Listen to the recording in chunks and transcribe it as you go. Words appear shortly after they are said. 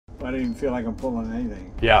I don't even feel like I'm pulling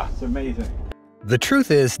anything. Yeah. It's amazing. The truth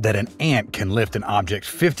is that an ant can lift an object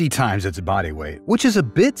 50 times its body weight, which is a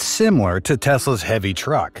bit similar to Tesla's heavy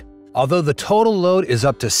truck. Although the total load is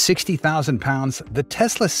up to 60,000 pounds, the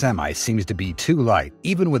Tesla Semi seems to be too light,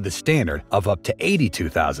 even with the standard of up to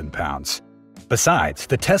 82,000 pounds. Besides,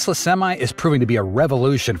 the Tesla Semi is proving to be a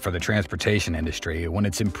revolution for the transportation industry when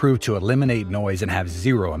it's improved to eliminate noise and have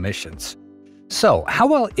zero emissions. So, how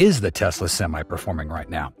well is the Tesla Semi performing right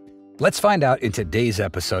now? Let's find out in today's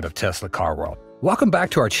episode of Tesla Car World. Welcome back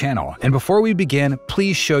to our channel, and before we begin,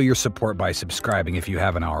 please show your support by subscribing if you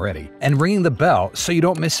haven't already, and ringing the bell so you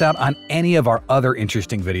don't miss out on any of our other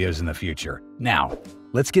interesting videos in the future. Now,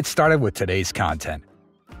 let's get started with today's content.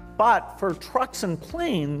 But for trucks and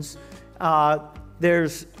planes,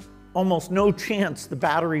 there's almost no chance the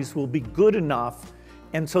batteries will be good enough,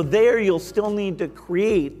 and so there you'll still need to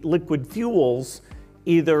create liquid fuels,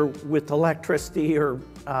 either with electricity or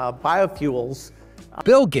biofuels.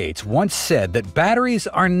 Bill Gates once said that batteries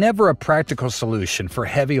are never a practical solution for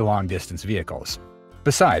heavy long-distance vehicles.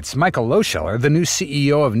 Besides, Michael Loscheller, the new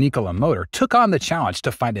CEO of Nikola Motor, took on the challenge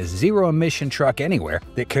to find a zero-emission truck anywhere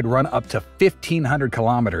that could run up to 1,500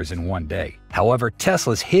 kilometers in one day. However,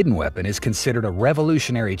 Tesla's hidden weapon is considered a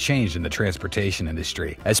revolutionary change in the transportation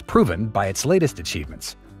industry, as proven by its latest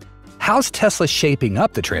achievements. How's Tesla shaping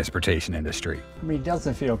up the transportation industry? I mean, it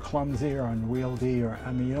doesn't feel clumsy or unwieldy, or,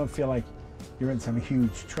 I mean, you don't feel like you're in some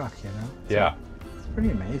huge truck, you know? Yeah. It's pretty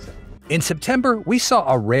amazing. In September, we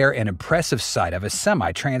saw a rare and impressive sight of a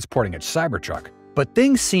semi transporting a Cybertruck. But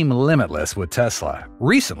things seem limitless with Tesla.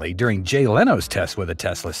 Recently, during Jay Leno's test with a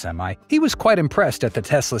Tesla Semi, he was quite impressed at the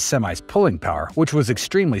Tesla Semi's pulling power, which was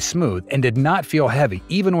extremely smooth and did not feel heavy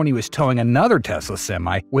even when he was towing another Tesla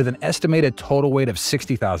Semi with an estimated total weight of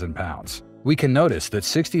 60,000 pounds. We can notice that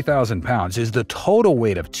 60,000 pounds is the total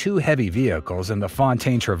weight of two heavy vehicles in the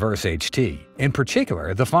Fontaine Traverse HT. In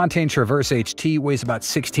particular, the Fontaine Traverse HT weighs about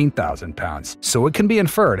 16,000 pounds, so it can be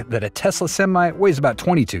inferred that a Tesla Semi weighs about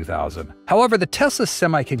 22,000. However, the Tesla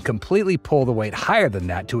Semi can completely pull the weight higher than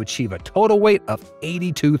that to achieve a total weight of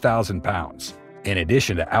 82,000 pounds. In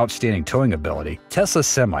addition to outstanding towing ability, Tesla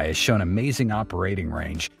Semi has shown amazing operating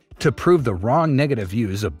range. To prove the wrong negative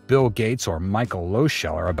views of Bill Gates or Michael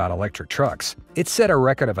Loscheller about electric trucks, it set a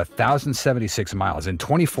record of 1,076 miles in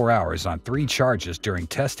 24 hours on 3 charges during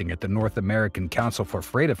testing at the North American Council for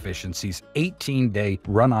Freight Efficiency's 18-day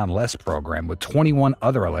Run on Less program with 21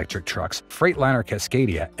 other electric trucks, Freightliner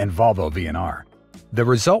Cascadia, and Volvo VNR. The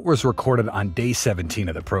result was recorded on day 17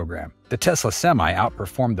 of the program. The Tesla Semi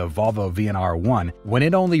outperformed the Volvo VNR-1 when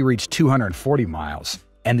it only reached 240 miles.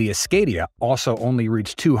 And the Cascadia also only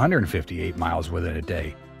reached 258 miles within a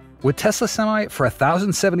day. With Tesla Semi, for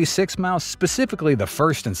 1,076 miles, specifically the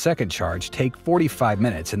first and second charge take 45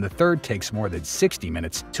 minutes and the third takes more than 60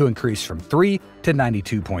 minutes to increase from 3 to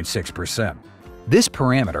 92.6%. This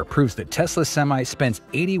parameter proves that Tesla Semi spends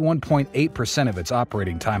 81.8% of its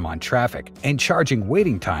operating time on traffic, and charging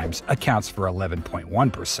waiting times accounts for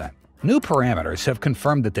 11.1%. New parameters have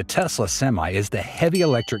confirmed that the Tesla Semi is the heavy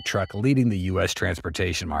electric truck leading the U.S.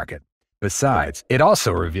 transportation market. Besides, it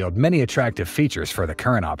also revealed many attractive features for the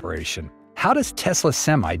current operation. How does Tesla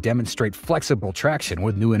Semi demonstrate flexible traction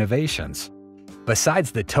with new innovations? Besides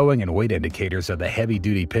the towing and weight indicators of the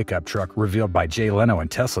heavy-duty pickup truck revealed by Jay Leno and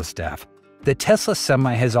Tesla staff, the Tesla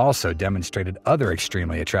Semi has also demonstrated other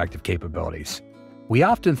extremely attractive capabilities. We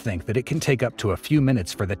often think that it can take up to a few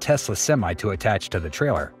minutes for the Tesla Semi to attach to the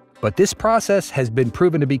trailer. But this process has been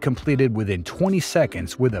proven to be completed within 20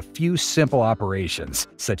 seconds with a few simple operations,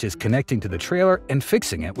 such as connecting to the trailer and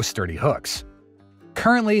fixing it with sturdy hooks.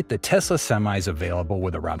 Currently, the Tesla Semi is available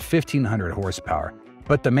with around 1,500 horsepower,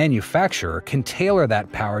 but the manufacturer can tailor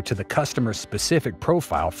that power to the customer's specific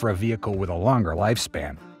profile for a vehicle with a longer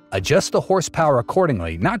lifespan. Adjust the horsepower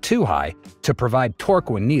accordingly, not too high, to provide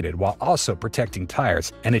torque when needed while also protecting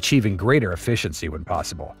tires and achieving greater efficiency when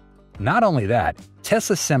possible. Not only that,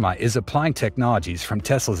 Tesla Semi is applying technologies from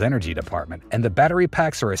Tesla's energy department, and the battery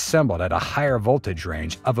packs are assembled at a higher voltage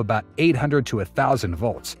range of about 800 to 1,000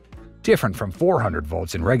 volts, different from 400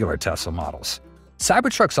 volts in regular Tesla models.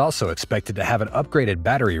 Cybertruck's also expected to have an upgraded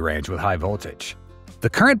battery range with high voltage. The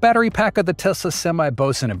current battery pack of the Tesla Semi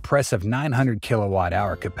boasts an impressive 900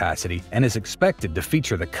 kilowatt-hour capacity and is expected to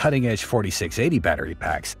feature the cutting-edge 4680 battery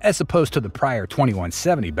packs, as opposed to the prior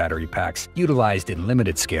 2170 battery packs utilized in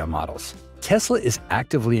limited-scale models. Tesla is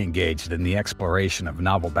actively engaged in the exploration of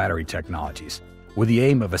novel battery technologies, with the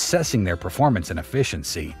aim of assessing their performance and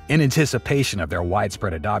efficiency in anticipation of their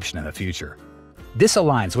widespread adoption in the future. This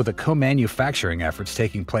aligns with the co-manufacturing efforts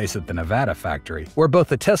taking place at the Nevada factory, where both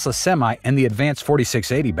the Tesla Semi and the advanced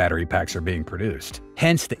 4680 battery packs are being produced.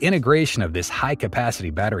 Hence, the integration of this high-capacity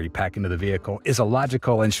battery pack into the vehicle is a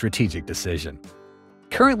logical and strategic decision.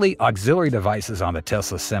 Currently, auxiliary devices on the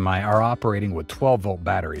Tesla Semi are operating with 12-volt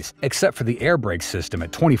batteries, except for the air brake system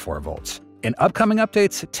at 24 volts. In upcoming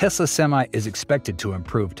updates, Tesla Semi is expected to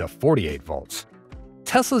improve to 48 volts.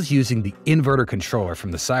 Tesla's using the inverter controller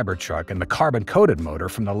from the Cybertruck and the carbon-coated motor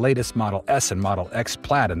from the latest Model S and Model X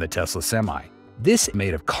Plaid in the Tesla Semi. This is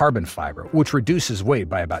made of carbon fiber, which reduces weight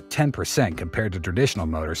by about 10% compared to traditional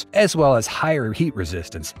motors, as well as higher heat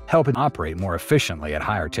resistance, helping operate more efficiently at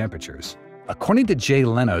higher temperatures. According to Jay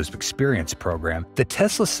Leno's experience program, the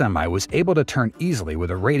Tesla Semi was able to turn easily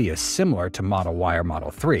with a radius similar to Model Y or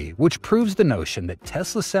Model 3, which proves the notion that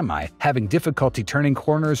Tesla Semi having difficulty turning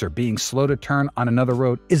corners or being slow to turn on another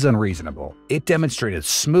road is unreasonable. It demonstrated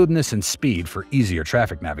smoothness and speed for easier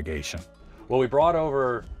traffic navigation. Well, we brought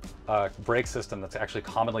over a brake system that's actually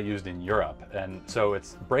commonly used in Europe, and so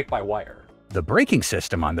it's brake-by-wire. The braking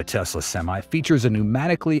system on the Tesla Semi features a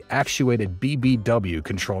pneumatically actuated BBW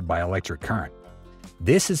controlled by electric current.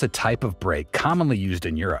 This is a type of brake commonly used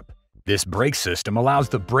in Europe. This brake system allows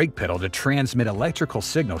the brake pedal to transmit electrical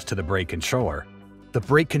signals to the brake controller. The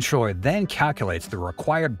brake controller then calculates the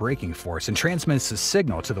required braking force and transmits the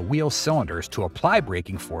signal to the wheel cylinders to apply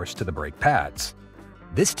braking force to the brake pads.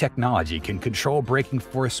 This technology can control braking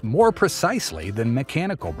force more precisely than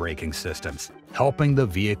mechanical braking systems, helping the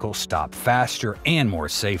vehicle stop faster and more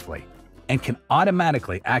safely, and can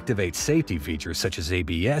automatically activate safety features such as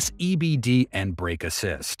ABS, EBD, and brake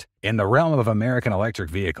assist. In the realm of American electric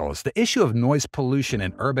vehicles, the issue of noise pollution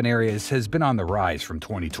in urban areas has been on the rise from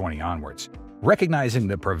 2020 onwards. Recognizing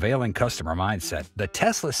the prevailing customer mindset, the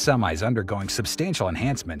Tesla Semi is undergoing substantial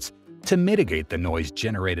enhancements to mitigate the noise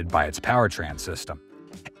generated by its powertrain system.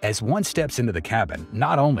 As one steps into the cabin,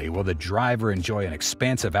 not only will the driver enjoy an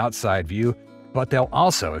expansive outside view, but they'll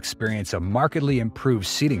also experience a markedly improved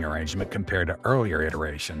seating arrangement compared to earlier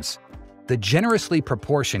iterations. The generously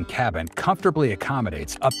proportioned cabin comfortably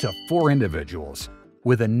accommodates up to 4 individuals,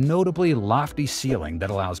 with a notably lofty ceiling that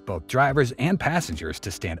allows both drivers and passengers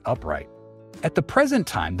to stand upright. At the present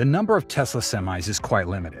time, the number of Tesla Semis is quite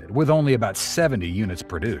limited, with only about 70 units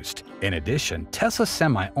produced. In addition, Tesla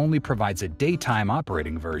Semi only provides a daytime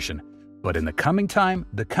operating version, but in the coming time,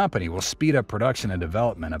 the company will speed up production and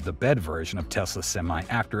development of the bed version of Tesla Semi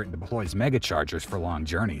after it deploys megachargers for long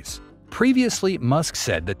journeys. Previously, Musk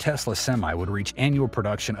said the Tesla Semi would reach annual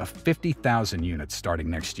production of 50,000 units starting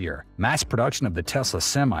next year. Mass production of the Tesla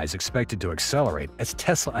Semi is expected to accelerate as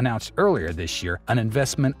Tesla announced earlier this year an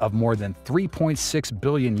investment of more than $3.6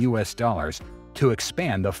 billion to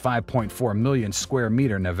expand the 5.4 million square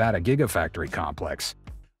meter Nevada Gigafactory complex.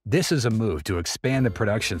 This is a move to expand the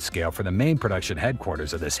production scale for the main production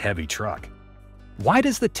headquarters of this heavy truck. Why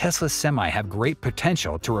does the Tesla Semi have great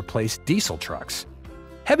potential to replace diesel trucks?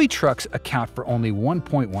 Heavy trucks account for only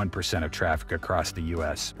 1.1% of traffic across the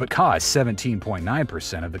U.S., but cause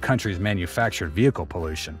 17.9% of the country's manufactured vehicle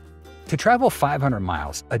pollution. To travel 500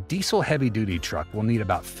 miles, a diesel heavy-duty truck will need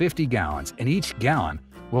about 50 gallons, and each gallon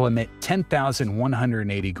will emit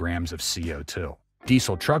 10,180 grams of CO2.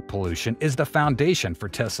 Diesel truck pollution is the foundation for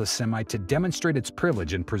Tesla Semi to demonstrate its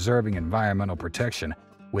privilege in preserving environmental protection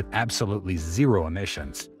with absolutely zero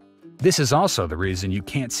emissions. This is also the reason you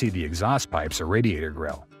can't see the exhaust pipes or radiator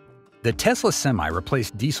grille. The Tesla Semi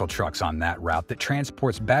replaced diesel trucks on that route that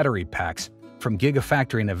transports battery packs from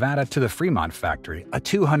Gigafactory Nevada to the Fremont factory, a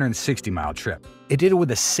 260-mile trip. It did it with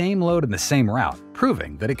the same load and the same route,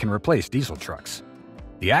 proving that it can replace diesel trucks.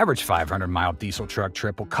 The average 500-mile diesel truck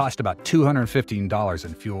trip will cost about $215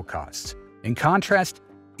 in fuel costs. In contrast,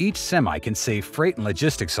 each Semi can save freight and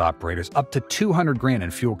logistics operators up to $200,000 in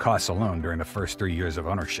fuel costs alone during the first 3 years of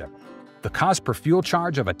ownership. The cost per fuel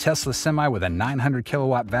charge of a Tesla Semi with a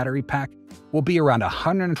 900-kilowatt battery pack will be around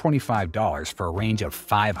 $125 for a range of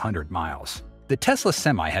 500 miles. The Tesla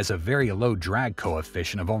Semi has a very low drag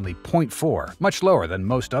coefficient of only 0.4, much lower than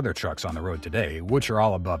most other trucks on the road today, which are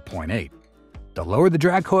all above 0.8. The lower the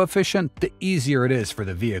drag coefficient, the easier it is for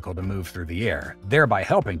the vehicle to move through the air, thereby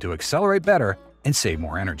helping to accelerate better and save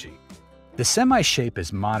more energy. The Semi shape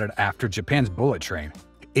is modeled after Japan's bullet train.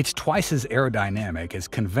 It's twice as aerodynamic as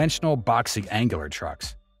conventional boxy angular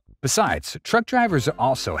trucks. Besides, truck drivers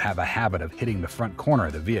also have a habit of hitting the front corner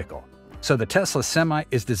of the vehicle, so the Tesla Semi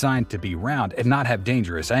is designed to be round and not have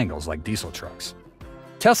dangerous angles like diesel trucks.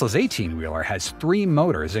 Tesla's 18-wheeler has 3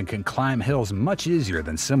 motors and can climb hills much easier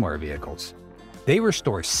than similar vehicles. They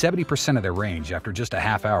restore 70% of their range after just a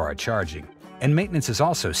half hour of charging, and maintenance is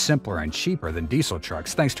also simpler and cheaper than diesel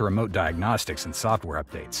trucks thanks to remote diagnostics and software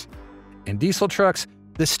updates. In diesel trucks,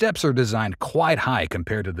 the steps are designed quite high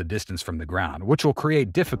compared to the distance from the ground, which will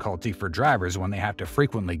create difficulty for drivers when they have to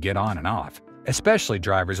frequently get on and off, especially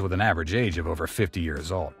drivers with an average age of over 50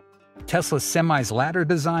 years old. Tesla Semi's ladder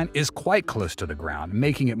design is quite close to the ground,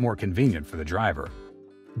 making it more convenient for the driver.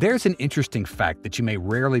 There's an interesting fact that you may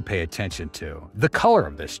rarely pay attention to: the color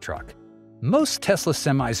of this truck. Most Tesla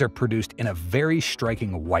Semis are produced in a very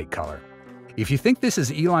striking white color. If you think this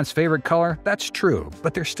is Elon's favorite color, that's true,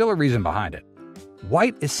 but there's still a reason behind it.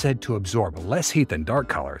 White is said to absorb less heat than dark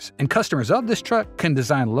colors, and customers of this truck can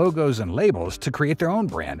design logos and labels to create their own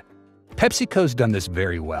brand. PepsiCo's done this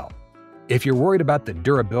very well. If you're worried about the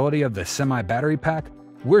durability of the Semi battery pack,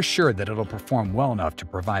 we're sure that it'll perform well enough to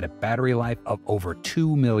provide a battery life of over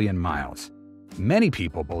 2 million miles. Many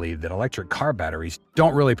people believe that electric car batteries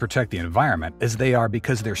don't really protect the environment as they are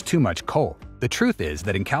because there's too much coal. The truth is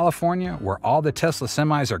that in California, where all the Tesla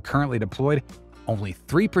Semis are currently deployed, only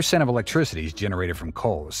 3% of electricity is generated from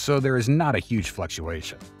coal, so there is not a huge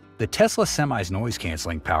fluctuation. The Tesla Semi's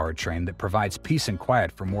noise-canceling powertrain that provides peace and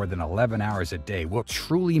quiet for more than 11 hours a day will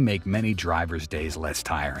truly make many drivers' days less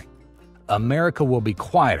tiring. America will be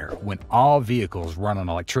quieter when all vehicles run on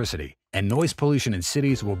electricity, and noise pollution in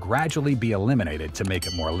cities will gradually be eliminated to make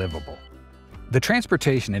it more livable. The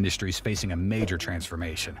transportation industry is facing a major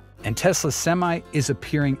transformation, and Tesla Semi is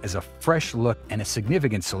appearing as a fresh look and a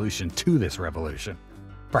significant solution to this revolution.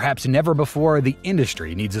 Perhaps never before, the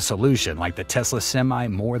industry needs a solution like the Tesla Semi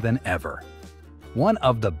more than ever. One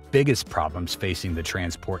of the biggest problems facing the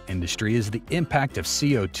transport industry is the impact of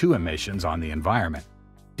CO2 emissions on the environment.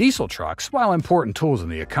 Diesel trucks, while important tools in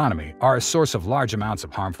the economy, are a source of large amounts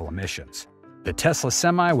of harmful emissions. The Tesla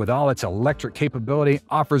Semi, with all its electric capability,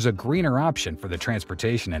 offers a greener option for the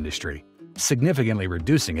transportation industry, significantly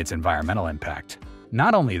reducing its environmental impact.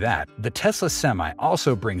 Not only that, the Tesla Semi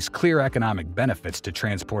also brings clear economic benefits to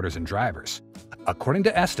transporters and drivers. According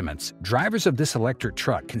to estimates, drivers of this electric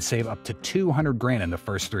truck can save up to $200,000 in the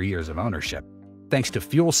first 3 years of ownership, thanks to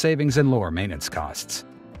fuel savings and lower maintenance costs.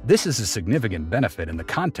 This is a significant benefit in the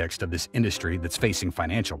context of this industry that's facing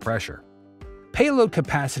financial pressure. Payload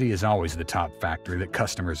capacity is always the top factor that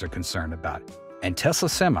customers are concerned about, and Tesla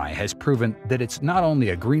Semi has proven that it's not only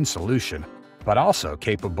a green solution, but also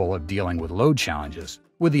capable of dealing with load challenges.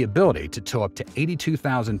 With the ability to tow up to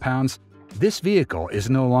 82,000 pounds, this vehicle is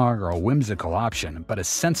no longer a whimsical option, but a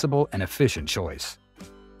sensible and efficient choice.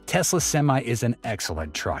 Tesla Semi is an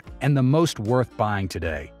excellent truck and the most worth buying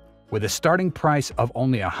today. With a starting price of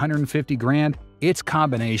only $150,000, its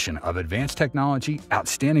combination of advanced technology,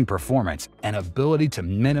 outstanding performance, and ability to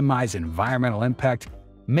minimize environmental impact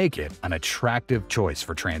make it an attractive choice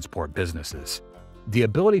for transport businesses. The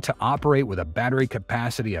ability to operate with a battery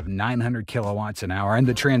capacity of 900 kilowatts an hour and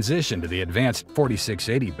the transition to the advanced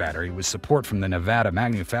 4680 battery with support from the Nevada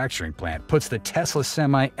manufacturing plant puts the Tesla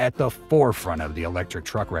Semi at the forefront of the electric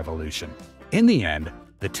truck revolution. In the end,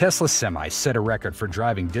 the Tesla Semi set a record for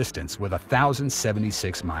driving distance with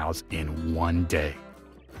 1,076 miles in 1 day.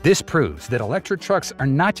 This proves that electric trucks are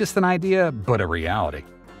not just an idea, but a reality.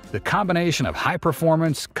 The combination of high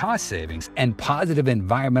performance, cost savings, and positive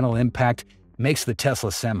environmental impact makes the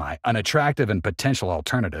Tesla Semi an attractive and potential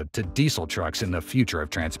alternative to diesel trucks in the future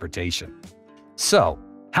of transportation. So,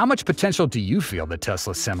 how much potential do you feel the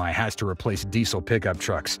Tesla Semi has to replace diesel pickup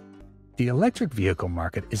trucks? The electric vehicle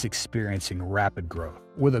market is experiencing rapid growth,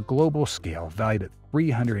 with a global scale valued at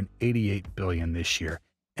 $388 billion this year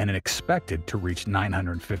and expected to reach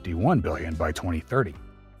 $951 billion by 2030.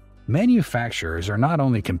 Manufacturers are not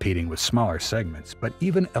only competing with smaller segments, but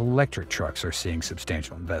even electric trucks are seeing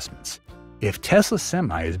substantial investments. If Tesla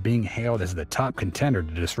Semi is being hailed as the top contender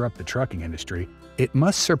to disrupt the trucking industry, it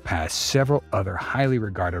must surpass several other highly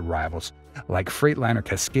regarded rivals like Freightliner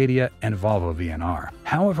Cascadia and Volvo VNR.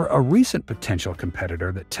 However, a recent potential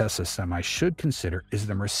competitor that Tesla Semi should consider is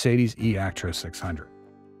the Mercedes e-Actros 600.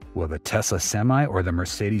 Will the Tesla Semi or the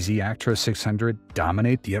Mercedes e-Actros 600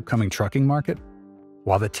 dominate the upcoming trucking market?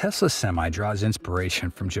 While the Tesla Semi draws inspiration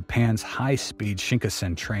from Japan's high-speed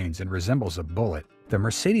Shinkansen trains and resembles a bullet, the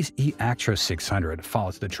Mercedes e-Actros 600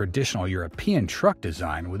 follows the traditional European truck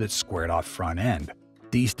design with its squared-off front end.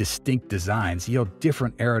 These distinct designs yield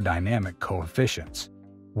different aerodynamic coefficients.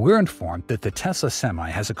 We're informed that the Tesla Semi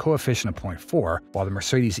has a coefficient of 0.4, while the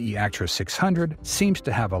Mercedes e-Actros 600 seems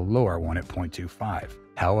to have a lower one at 0.25.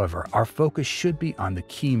 However, our focus should be on the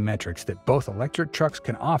key metrics that both electric trucks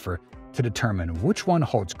can offer to determine which one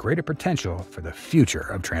holds greater potential for the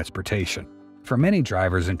future of transportation. For many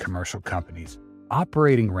drivers and commercial companies,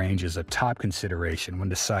 operating range is a top consideration when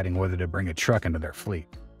deciding whether to bring a truck into their fleet.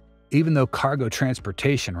 even though cargo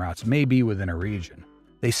transportation routes may be within a region.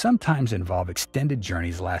 They sometimes involve extended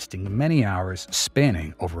journeys lasting many hours,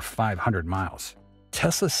 spanning over 500 miles.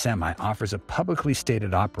 Tesla Semi offers a publicly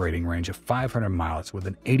stated operating range of 500 miles with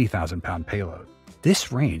an 80,000-pound payload.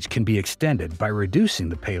 This range can be extended by reducing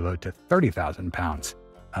the payload to 30,000 pounds,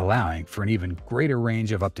 allowing for an even greater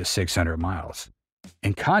range of up to 600 miles.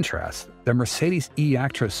 In contrast, the Mercedes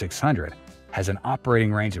e-Actros 600 has an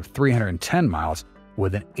operating range of 310 miles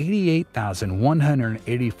with an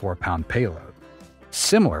 88,184-pound payload.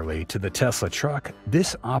 Similarly to the Tesla truck,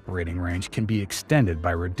 this operating range can be extended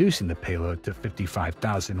by reducing the payload to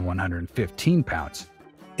 55,115 pounds,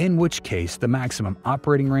 in which case the maximum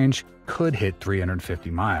operating range could hit 350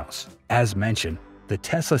 miles. As mentioned, the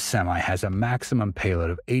Tesla Semi has a maximum payload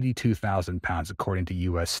of 82,000 pounds according to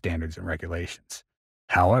U.S. standards and regulations.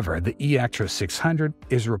 However, the e-Actros 600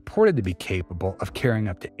 is reported to be capable of carrying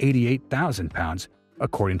up to 88,000 pounds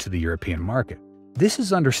according to the European market. This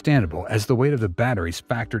is understandable as the weight of the batteries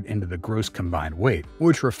factored into the gross combined weight,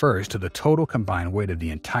 which refers to the total combined weight of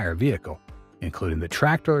the entire vehicle, including the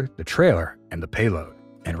tractor, the trailer, and the payload.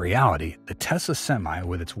 In reality, the Tesla Semi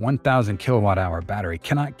with its 1,000 kilowatt-hour battery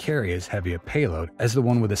cannot carry as heavy a payload as the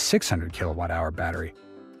one with a 600 kilowatt-hour battery.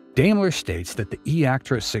 Daimler states that the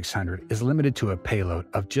e-Actros 600 is limited to a payload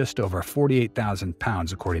of just over 48,000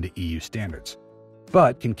 pounds according to EU standards,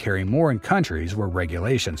 but can carry more in countries where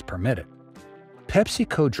regulations permit it.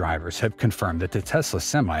 PepsiCo drivers have confirmed that the Tesla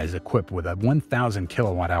Semi is equipped with a 1,000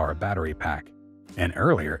 kilowatt-hour battery pack. And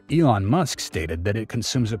earlier, Elon Musk stated that it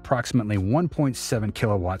consumes approximately 1.7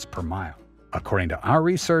 kilowatts per mile. According to our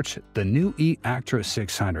research, the new e-Actros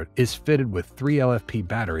 600 is fitted with 3 LFP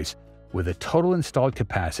batteries with a total installed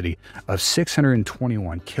capacity of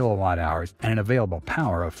 621 kilowatt-hours and an available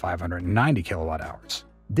power of 590 kilowatt-hours.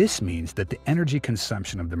 This means that the energy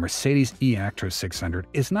consumption of the Mercedes e-Actros 600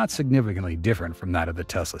 is not significantly different from that of the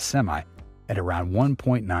Tesla Semi, at around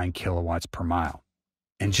 1.9 kilowatts per mile.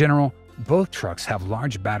 In general, both trucks have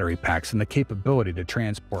large battery packs and the capability to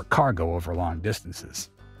transport cargo over long distances.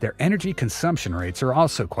 Their energy consumption rates are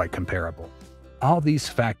also quite comparable. All these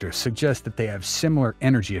factors suggest that they have similar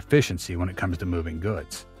energy efficiency when it comes to moving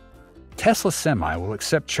goods. Tesla Semi will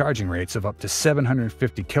accept charging rates of up to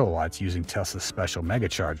 750 kilowatts using Tesla's special mega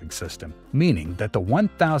charging system, meaning that the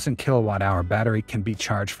 1,000 kilowatt-hour battery can be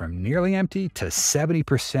charged from nearly empty to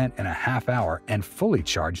 70% in a half hour and fully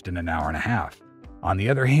charged in an hour and a half. On the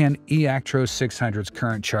other hand, e-Actros 600's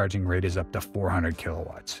current charging rate is up to 400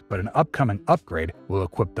 kilowatts, but an upcoming upgrade will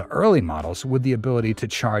equip the early models with the ability to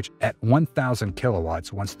charge at 1,000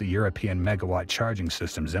 kilowatts once the European megawatt charging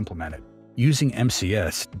system is implemented. Using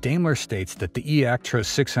MCS, Daimler states that the e-Actros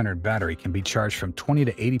 600 battery can be charged from 20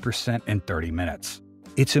 to 80% in 30 minutes.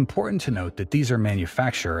 It's important to note that these are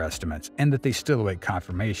manufacturer estimates and that they still await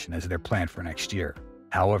confirmation as they're planned for next year.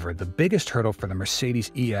 However, the biggest hurdle for the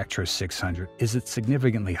Mercedes e-Actros 600 is its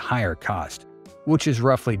significantly higher cost, which is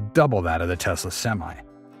roughly double that of the Tesla Semi.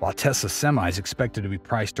 While Tesla Semi is expected to be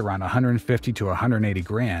priced around $150 to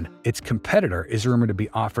 $180,000, its competitor is rumored to be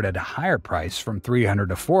offered at a higher price from $300,000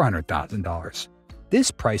 to $400,000. This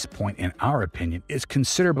price point, in our opinion, is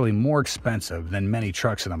considerably more expensive than many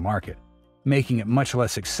trucks in the market, making it much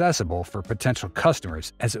less accessible for potential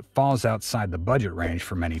customers as it falls outside the budget range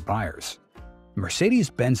for many buyers.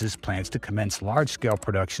 Mercedes-Benz's plans to commence large-scale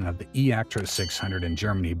production of the e-Actros 600 in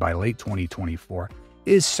Germany by late 2024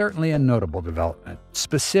 is certainly a notable development,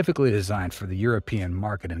 specifically designed for the European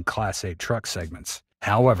market and Class 8 truck segments.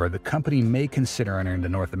 However, the company may consider entering the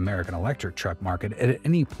North American electric truck market at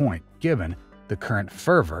any point, given the current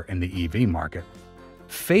fervor in the EV market.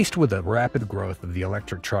 Faced with the rapid growth of the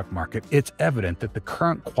electric truck market, it's evident that the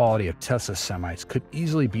current quality of Tesla Semis could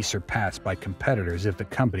easily be surpassed by competitors if the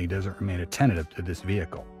company doesn't remain attentive to this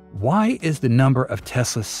vehicle. Why is the number of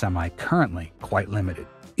Tesla Semi currently quite limited?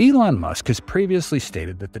 Elon Musk has previously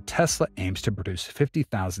stated that the Tesla aims to produce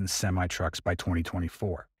 50,000 semi-trucks by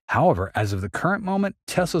 2024. However, as of the current moment,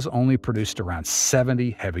 Tesla's only produced around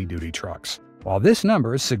 70 heavy-duty trucks. While this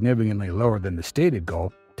number is significantly lower than the stated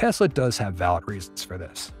goal, Tesla does have valid reasons for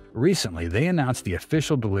this. Recently, they announced the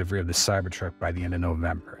official delivery of the Cybertruck by the end of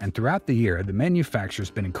November, and throughout the year, the manufacturer's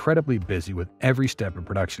been incredibly busy with every step of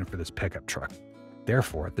production for this pickup truck.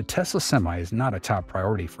 Therefore, the Tesla Semi is not a top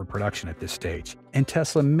priority for production at this stage, and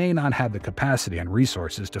Tesla may not have the capacity and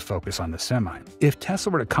resources to focus on the Semi. If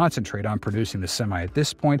Tesla were to concentrate on producing the Semi at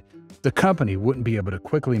this point, the company wouldn't be able to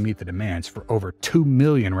quickly meet the demands for over 2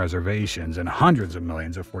 million reservations and hundreds of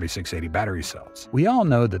millions of 4680 battery cells. We all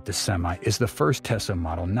know that the Semi is the first Tesla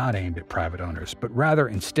model not aimed at private owners, but rather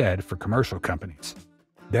instead for commercial companies.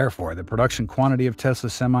 Therefore, the production quantity of Tesla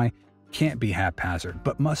Semi can't be haphazard,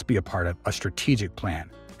 but must be a part of a strategic plan,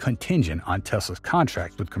 contingent on Tesla's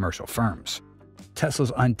contracts with commercial firms.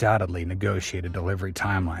 Tesla's undoubtedly negotiated delivery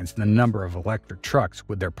timelines and the number of electric trucks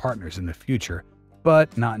with their partners in the future,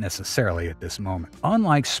 but not necessarily at this moment.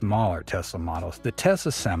 Unlike smaller Tesla models, the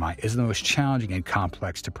Tesla Semi is the most challenging and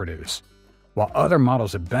complex to produce. While other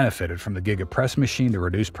models have benefited from the GigaPress machine to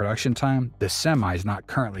reduce production time, the Semi is not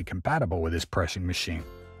currently compatible with this pressing machine.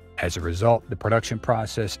 As a result, the production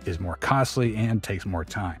process is more costly and takes more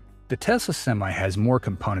time. The Tesla Semi has more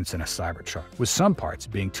components than a Cybertruck, with some parts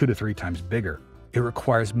being 2 to 3 times bigger. It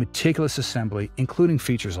requires meticulous assembly, including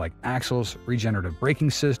features like axles, regenerative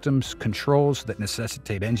braking systems, controls that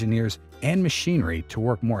necessitate engineers and machinery to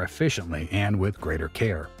work more efficiently and with greater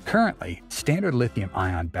care. Currently, standard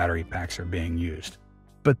lithium-ion battery packs are being used.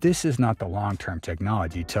 But this is not the long-term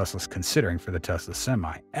technology Tesla's considering for the Tesla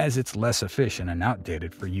Semi, as it's less efficient and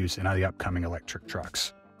outdated for use in the upcoming electric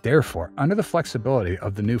trucks. Therefore, under the flexibility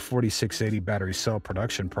of the new 4680 battery cell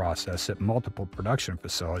production process at multiple production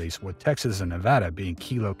facilities, with Texas and Nevada being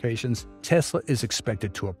key locations, Tesla is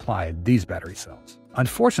expected to apply these battery cells.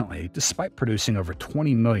 Unfortunately, despite producing over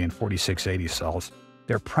 20 million 4680 cells,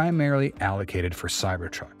 they're primarily allocated for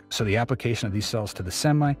Cybertruck, so the application of these cells to the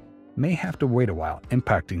Semi may have to wait a while,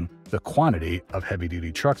 impacting the quantity of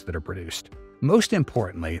heavy-duty trucks that are produced. Most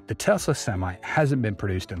importantly, the Tesla Semi hasn't been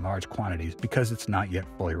produced in large quantities because it's not yet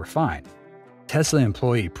fully refined. Tesla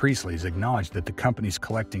employee Priestley's acknowledged that the company's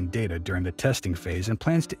collecting data during the testing phase and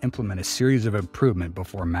plans to implement a series of improvements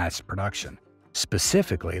before mass production.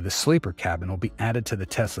 Specifically, the sleeper cabin will be added to the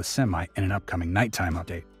Tesla Semi in an upcoming nighttime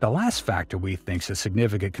update. The last factor we think is a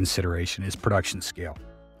significant consideration is production scale.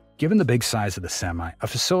 Given the big size of the Semi, a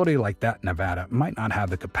facility like that in Nevada might not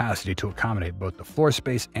have the capacity to accommodate both the floor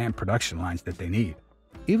space and production lines that they need.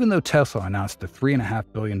 Even though Tesla announced the $3.5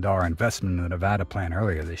 billion investment in the Nevada plant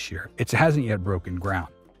earlier this year, it hasn't yet broken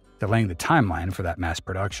ground, delaying the timeline for that mass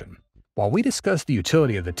production. While we discussed the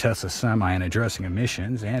utility of the Tesla Semi in addressing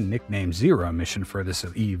emissions and nicknamed zero emission for this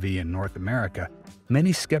EV in North America,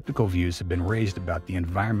 many skeptical views have been raised about the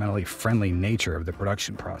environmentally friendly nature of the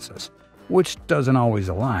production process, which doesn't always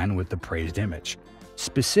align with the praised image.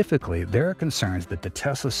 Specifically, there are concerns that the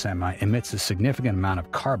Tesla Semi emits a significant amount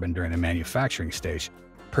of carbon during the manufacturing stage,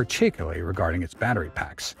 particularly regarding its battery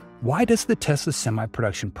packs. Why does the Tesla Semi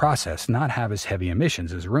production process not have as heavy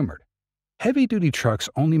emissions as rumored? Heavy-duty trucks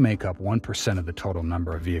only make up 1% of the total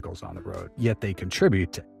number of vehicles on the road, yet they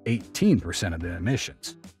contribute to 18% of the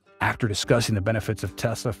emissions. After discussing the benefits of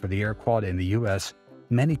Tesla for the air quality in the US,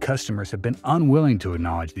 many customers have been unwilling to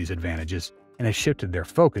acknowledge these advantages and have shifted their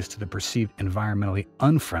focus to the perceived environmentally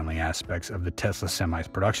unfriendly aspects of the Tesla Semi's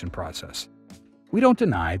production process. We don't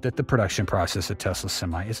deny that the production process of Tesla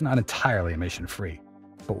Semi is not entirely emission-free,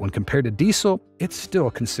 but when compared to diesel, it's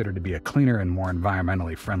still considered to be a cleaner and more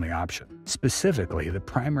environmentally friendly option. Specifically, the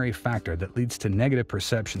primary factor that leads to negative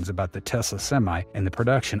perceptions about the Tesla Semi and the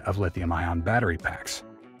production of lithium-ion battery packs.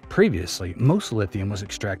 Previously, most lithium was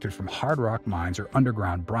extracted from hard rock mines or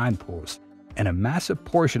underground brine pools, and a massive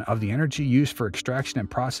portion of the energy used for extraction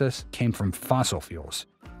and process came from fossil fuels,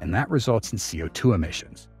 and that results in CO2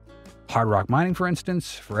 emissions. Hard rock mining, for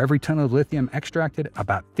instance, for every ton of lithium extracted,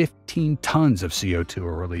 about 15 tons of CO2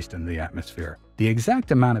 are released into the atmosphere. The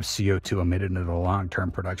exact amount of CO2 emitted into the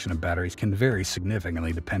long-term production of batteries can vary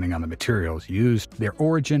significantly depending on the materials used, their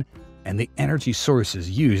origin, and the energy sources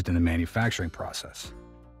used in the manufacturing process.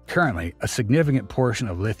 Currently, a significant portion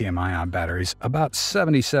of lithium-ion batteries, about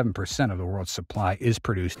 77% of the world's supply, is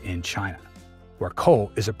produced in China, where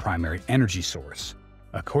coal is a primary energy source.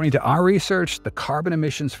 According to our research, the carbon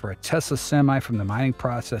emissions for a Tesla Semi from the mining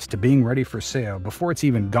process to being ready for sale before it's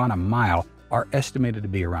even gone a mile are estimated to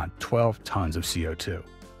be around 12 tons of CO2.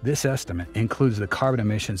 This estimate includes the carbon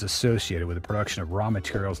emissions associated with the production of raw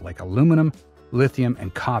materials like aluminum, lithium,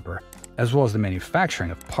 and copper, as well as the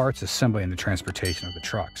manufacturing of parts, assembly, and the transportation of the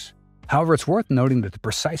trucks. However, it's worth noting that the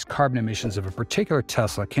precise carbon emissions of a particular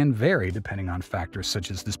Tesla can vary depending on factors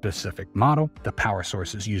such as the specific model, the power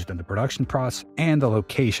sources used in the production process, and the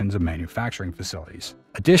locations of manufacturing facilities.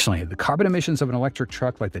 Additionally, the carbon emissions of an electric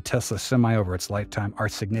truck like the Tesla Semi over its lifetime are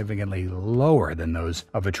significantly lower than those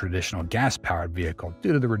of a traditional gas-powered vehicle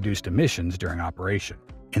due to the reduced emissions during operation.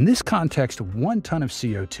 In this context, 1 ton of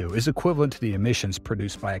CO2 is equivalent to the emissions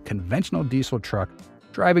produced by a conventional diesel truck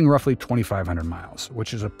driving roughly 2,500 miles,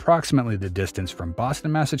 which is approximately the distance from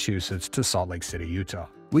Boston, Massachusetts to Salt Lake City, Utah.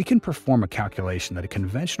 We can perform a calculation that a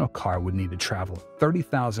conventional car would need to travel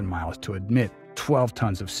 30,000 miles to emit 12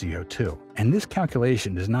 tons of CO2, and this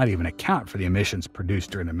calculation does not even account for the emissions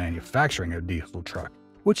produced during the manufacturing of a diesel truck,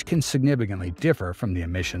 which can significantly differ from the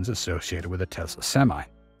emissions associated with a Tesla Semi.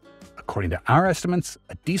 According to our estimates,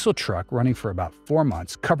 a diesel truck running for about 4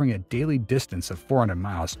 months, covering a daily distance of 400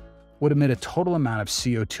 miles, would emit a total amount of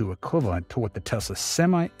CO2 equivalent to what the Tesla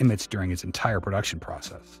Semi emits during its entire production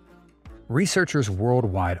process. Researchers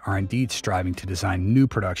worldwide are indeed striving to design new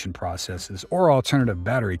production processes or alternative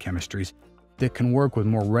battery chemistries that can work with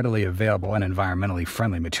more readily available and environmentally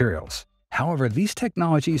friendly materials. However, these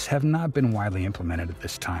technologies have not been widely implemented at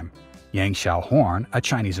this time. Yang Xiaohorn, a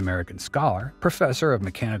Chinese-American scholar, professor of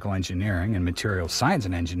mechanical engineering and materials science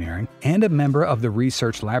and engineering, and a member of the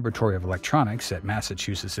Research Laboratory of Electronics at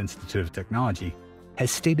Massachusetts Institute of Technology,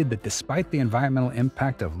 has stated that despite the environmental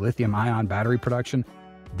impact of lithium-ion battery production,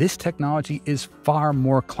 this technology is far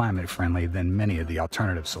more climate-friendly than many of the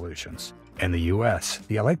alternative solutions. In the US,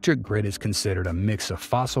 the electric grid is considered a mix of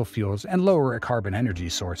fossil fuels and lower carbon energy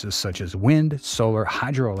sources such as wind, solar,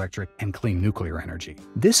 hydroelectric, and clean nuclear energy.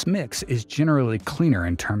 This mix is generally cleaner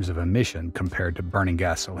in terms of emission compared to burning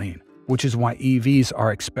gasoline, which is why EVs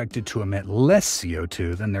are expected to emit less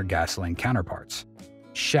CO2 than their gasoline counterparts.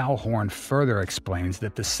 Xiaohorn further explains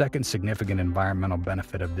that the second significant environmental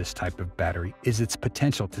benefit of this type of battery is its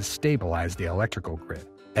potential to stabilize the electrical grid.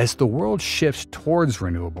 As the world shifts towards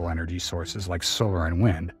renewable energy sources like solar and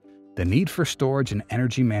wind, the need for storage and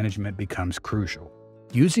energy management becomes crucial.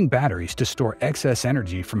 Using batteries to store excess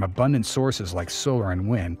energy from abundant sources like solar and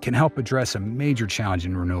wind can help address a major challenge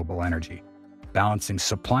in renewable energy, balancing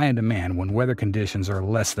supply and demand when weather conditions are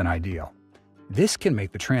less than ideal. This can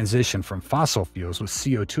make the transition from fossil fuels with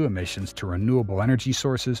CO2 emissions to renewable energy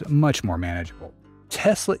sources much more manageable.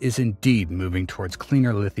 Tesla is indeed moving towards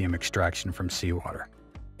cleaner lithium extraction from seawater.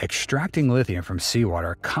 Extracting lithium from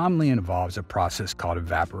seawater commonly involves a process called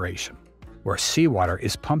evaporation, where seawater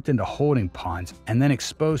is pumped into holding ponds and then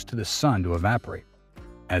exposed to the sun to evaporate.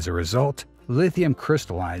 As a result, lithium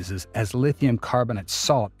crystallizes as lithium carbonate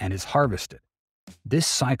salt and is harvested. This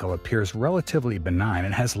cycle appears relatively benign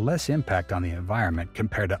and has less impact on the environment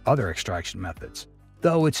compared to other extraction methods,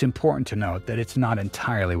 though it's important to note that it's not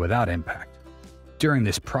entirely without impact. During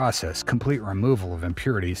this process, complete removal of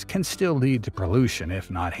impurities can still lead to pollution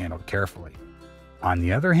if not handled carefully. On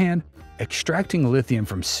the other hand, extracting lithium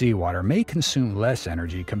from seawater may consume less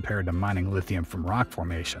energy compared to mining lithium from rock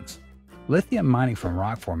formations. Lithium mining from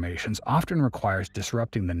rock formations often requires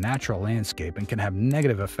disrupting the natural landscape and can have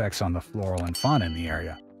negative effects on the floral and fauna in the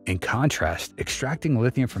area. In contrast, extracting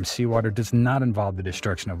lithium from seawater does not involve the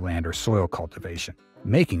destruction of land or soil cultivation,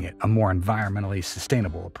 making it a more environmentally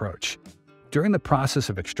sustainable approach. During the process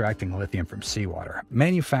of extracting lithium from seawater,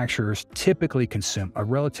 manufacturers typically consume a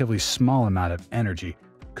relatively small amount of energy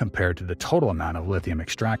compared to the total amount of lithium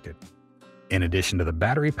extracted. In addition to the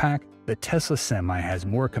battery pack, the Tesla Semi has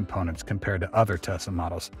more components compared to other Tesla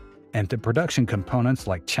models, and the production components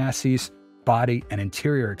like chassis, body, and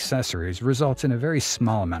interior accessories results in a very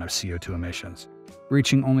small amount of CO2 emissions,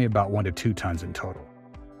 reaching only about 1 to 2 tons in total.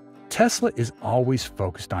 Tesla is always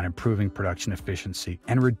focused on improving production efficiency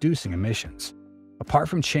and reducing emissions. Apart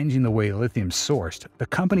from changing the way lithium is sourced, the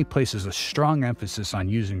company places a strong emphasis on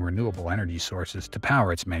using renewable energy sources to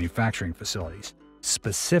power its manufacturing facilities.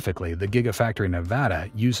 Specifically, the Gigafactory in Nevada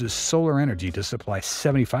uses solar energy to supply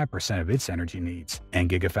 75% of its energy needs, and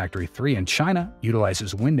Gigafactory 3 in China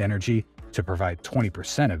utilizes wind energy to provide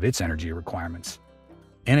 20% of its energy requirements.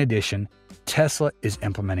 In addition, Tesla is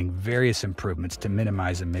implementing various improvements to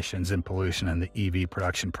minimize emissions and pollution in the EV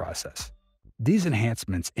production process. These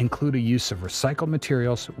enhancements include a use of recycled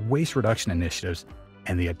materials, waste reduction initiatives,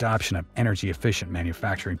 and the adoption of energy-efficient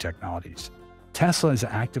manufacturing technologies. Tesla is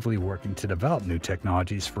actively working to develop new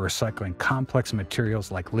technologies for recycling complex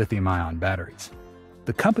materials like lithium-ion batteries.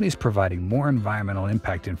 The company is providing more environmental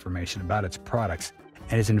impact information about its products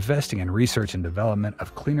and is investing in research and development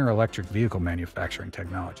of cleaner electric vehicle manufacturing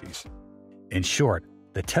technologies. In short,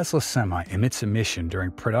 the Tesla Semi emits emission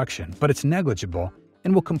during production, but it's negligible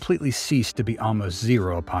and will completely cease to be almost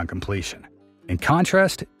zero upon completion. In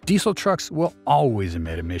contrast, diesel trucks will always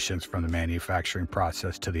emit emissions from the manufacturing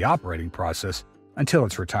process to the operating process until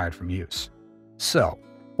it's retired from use. So,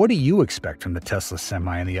 what do you expect from the Tesla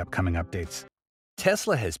Semi in the upcoming updates?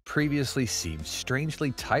 Tesla has previously seemed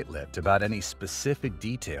strangely tight-lipped about any specific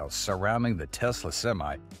details surrounding the Tesla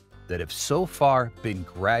Semi that have so far been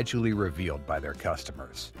gradually revealed by their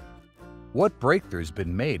customers. What breakthroughs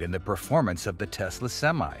been made in the performance of the Tesla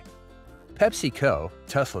Semi? PepsiCo,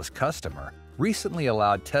 Tesla's customer, recently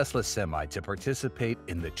allowed Tesla Semi to participate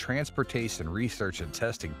in the Transportation Research and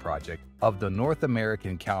Testing Project of the North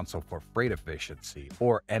American Council for Freight Efficiency,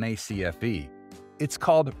 or NACFE. It's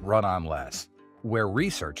called Run on Less, where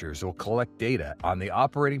researchers will collect data on the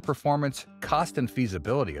operating performance, cost, and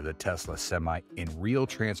feasibility of the Tesla Semi in real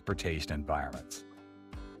transportation environments.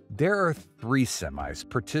 There are 3 semis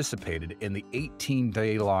participated in the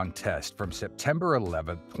 18-day-long test from September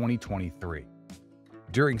 11, 2023.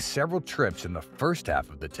 During several trips in the first half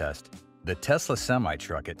of the test, the Tesla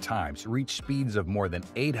semi-truck at times reached speeds of more than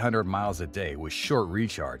 800 miles a day with short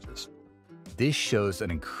recharges. This shows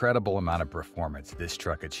an incredible amount of performance this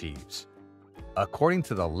truck achieves. According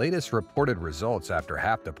to the latest reported results after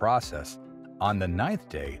half the process, on the 9th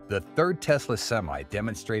day, the 3rd Tesla Semi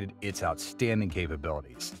demonstrated its outstanding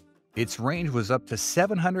capabilities. Its range was up to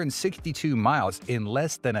 762 miles in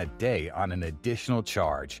less than a day on an additional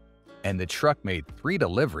charge, and the truck made 3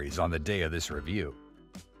 deliveries on the day of this review.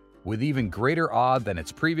 With even greater awe than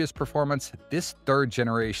its previous performance, this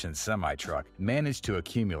 3rd-generation semi-truck managed to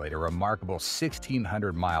accumulate a remarkable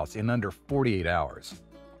 1,600 miles in under 48 hours.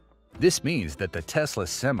 This means that the Tesla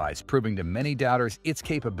Semi is proving to many doubters its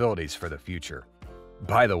capabilities for the future.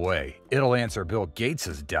 By the way, it'll answer Bill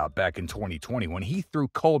Gates' doubt back in 2020 when he threw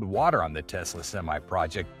cold water on the Tesla Semi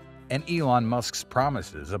project and Elon Musk's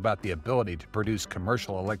promises about the ability to produce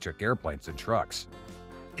commercial electric airplanes and trucks.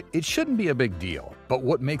 It shouldn't be a big deal, but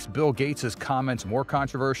what makes Bill Gates' comments more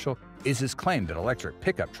controversial is his claim that electric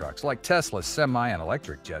pickup trucks like Tesla's Semi and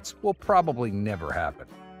electric jets will probably never happen.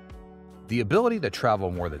 The ability to travel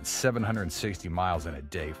more than 760 miles in a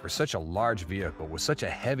day for such a large vehicle with such a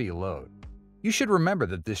heavy load. You should remember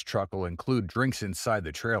that this truck will include drinks inside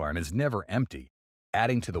the trailer and is never empty,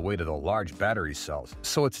 adding to the weight of the large battery cells,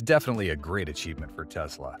 so it's definitely a great achievement for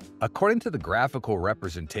Tesla. According to the graphical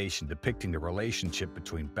representation depicting the relationship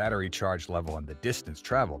between battery charge level and the distance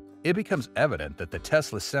traveled, it becomes evident that the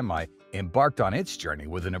Tesla Semi embarked on its journey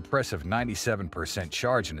with an impressive 97%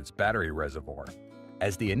 charge in its battery reservoir.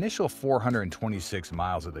 As the initial 426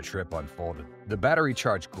 miles of the trip unfolded, the battery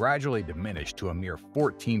charge gradually diminished to a mere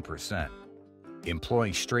 14%.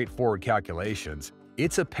 Employing straightforward calculations,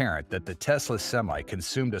 it's apparent that the Tesla Semi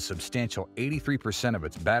consumed a substantial 83% of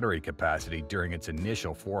its battery capacity during its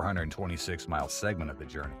initial 426-mile segment of the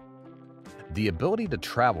journey. The ability to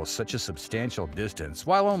travel such a substantial distance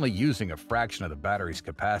while only using a fraction of the battery's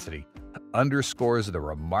capacity underscores the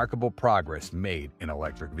remarkable progress made in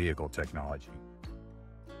electric vehicle technology.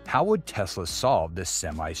 How would Tesla solve this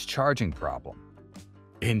Semi's charging problem?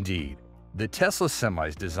 Indeed, the Tesla Semi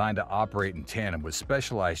is designed to operate in tandem with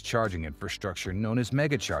specialized charging infrastructure known as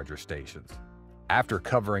megacharger stations. After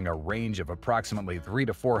covering a range of approximately 300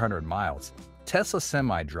 to 400 miles, Tesla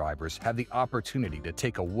Semi drivers have the opportunity to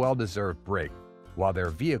take a well-deserved break while their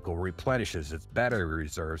vehicle replenishes its battery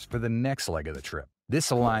reserves for the next leg of the trip. This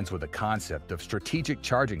aligns with the concept of strategic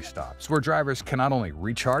charging stops, where drivers can not only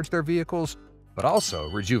recharge their vehicles, but also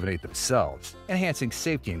rejuvenate themselves, enhancing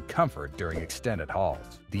safety and comfort during extended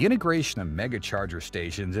hauls. The integration of megacharger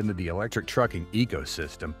stations into the electric trucking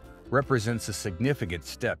ecosystem represents a significant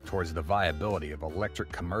step towards the viability of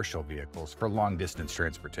electric commercial vehicles for long-distance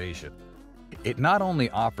transportation. It not only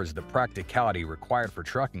offers the practicality required for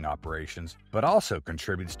trucking operations, but also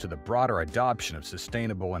contributes to the broader adoption of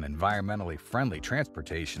sustainable and environmentally friendly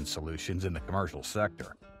transportation solutions in the commercial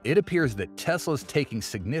sector. It appears that Tesla is taking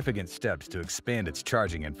significant steps to expand its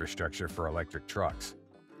charging infrastructure for electric trucks.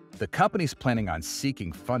 The company is planning on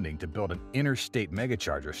seeking funding to build an interstate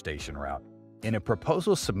megacharger station route. In a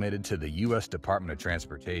proposal submitted to the U.S. Department of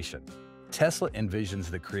Transportation, Tesla envisions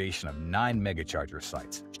the creation of 9 megacharger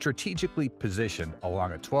sites, strategically positioned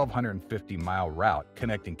along a 1,250-mile route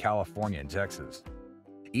connecting California and Texas.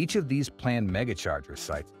 Each of these planned megacharger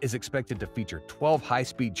sites is expected to feature 12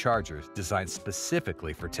 high-speed chargers designed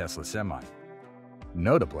specifically for Tesla Semi.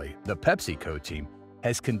 Notably, the PepsiCo team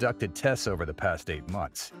has conducted tests over the past 8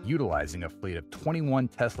 months, utilizing a fleet of 21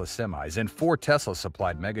 Tesla Semis and 4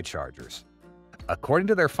 Tesla-supplied megachargers. According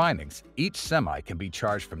to their findings, each Semi can be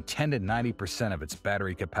charged from 10 to 90% of its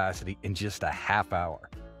battery capacity in just a half hour.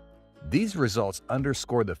 These results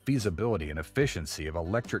underscore the feasibility and efficiency of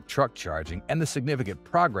electric truck charging and the significant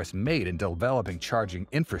progress made in developing charging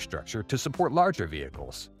infrastructure to support larger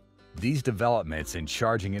vehicles. These developments in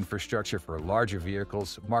charging infrastructure for larger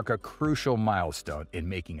vehicles mark a crucial milestone in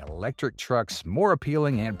making electric trucks more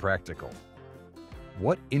appealing and practical.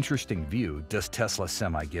 What interesting view does Tesla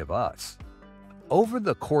Semi give us? Over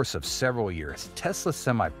the course of several years, Tesla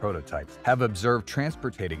Semi prototypes have observed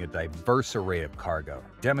transporting a diverse array of cargo,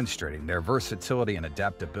 demonstrating their versatility and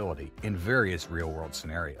adaptability in various real-world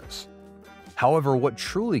scenarios. However, what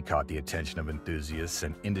truly caught the attention of enthusiasts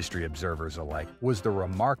and industry observers alike was the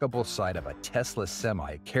remarkable sight of a Tesla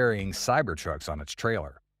Semi carrying Cybertrucks on its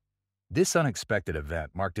trailer. This unexpected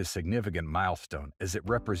event marked a significant milestone as it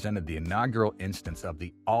represented the inaugural instance of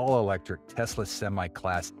the all-electric Tesla Semi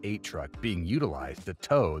Class 8 truck being utilized to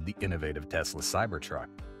tow the innovative Tesla Cybertruck.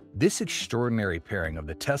 This extraordinary pairing of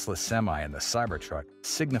the Tesla Semi and the Cybertruck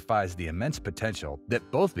signifies the immense potential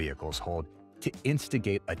that both vehicles hold to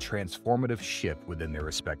instigate a transformative shift within their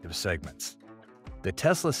respective segments. The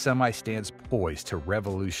Tesla Semi stands poised to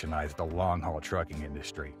revolutionize the long-haul trucking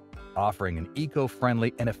industry, offering an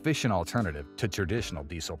eco-friendly and efficient alternative to traditional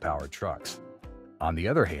diesel-powered trucks. On the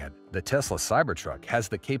other hand, the Tesla Cybertruck has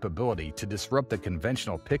the capability to disrupt the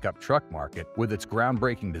conventional pickup truck market with its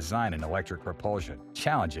groundbreaking design and electric propulsion,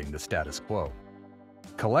 challenging the status quo.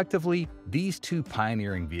 Collectively, these two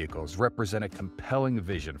pioneering vehicles represent a compelling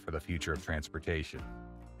vision for the future of transportation.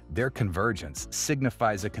 Their convergence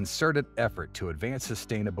signifies a concerted effort to advance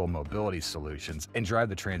sustainable mobility solutions and drive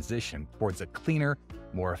the transition towards a cleaner,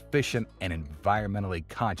 more efficient, and environmentally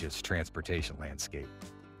conscious transportation landscape.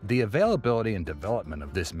 The availability and development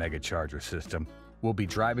of this megacharger system will be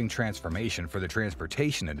driving transformation for the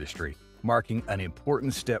transportation industry, marking an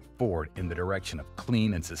important step forward in the direction of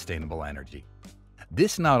clean and sustainable energy.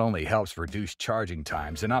 This not only helps reduce charging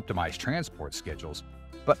times and optimize transport schedules,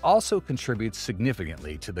 but also contributes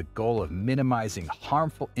significantly to the goal of minimizing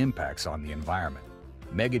harmful impacts on the environment.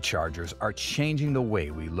 Megachargers are changing the way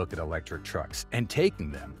we look at electric trucks and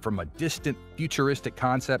taking them from a distant, futuristic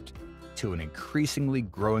concept to an increasingly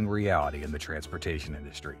growing reality in the transportation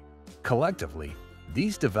industry. Collectively,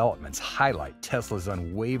 these developments highlight Tesla's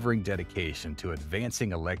unwavering dedication to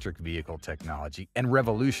advancing electric vehicle technology and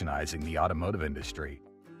revolutionizing the automotive industry.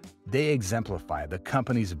 They exemplify the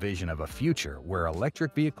company's vision of a future where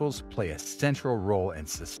electric vehicles play a central role in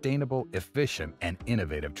sustainable, efficient, and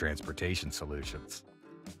innovative transportation solutions.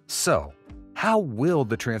 So, how will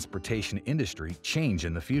the transportation industry change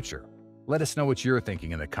in the future? Let us know what you're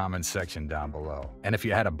thinking in the comments section down below. And if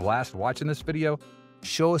you had a blast watching this video,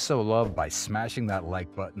 show us some love by smashing that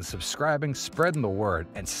like button, subscribing, spreading the word,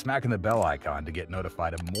 and smacking the bell icon to get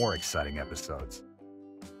notified of more exciting episodes.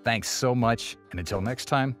 Thanks so much, and until next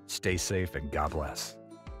time, stay safe and God bless.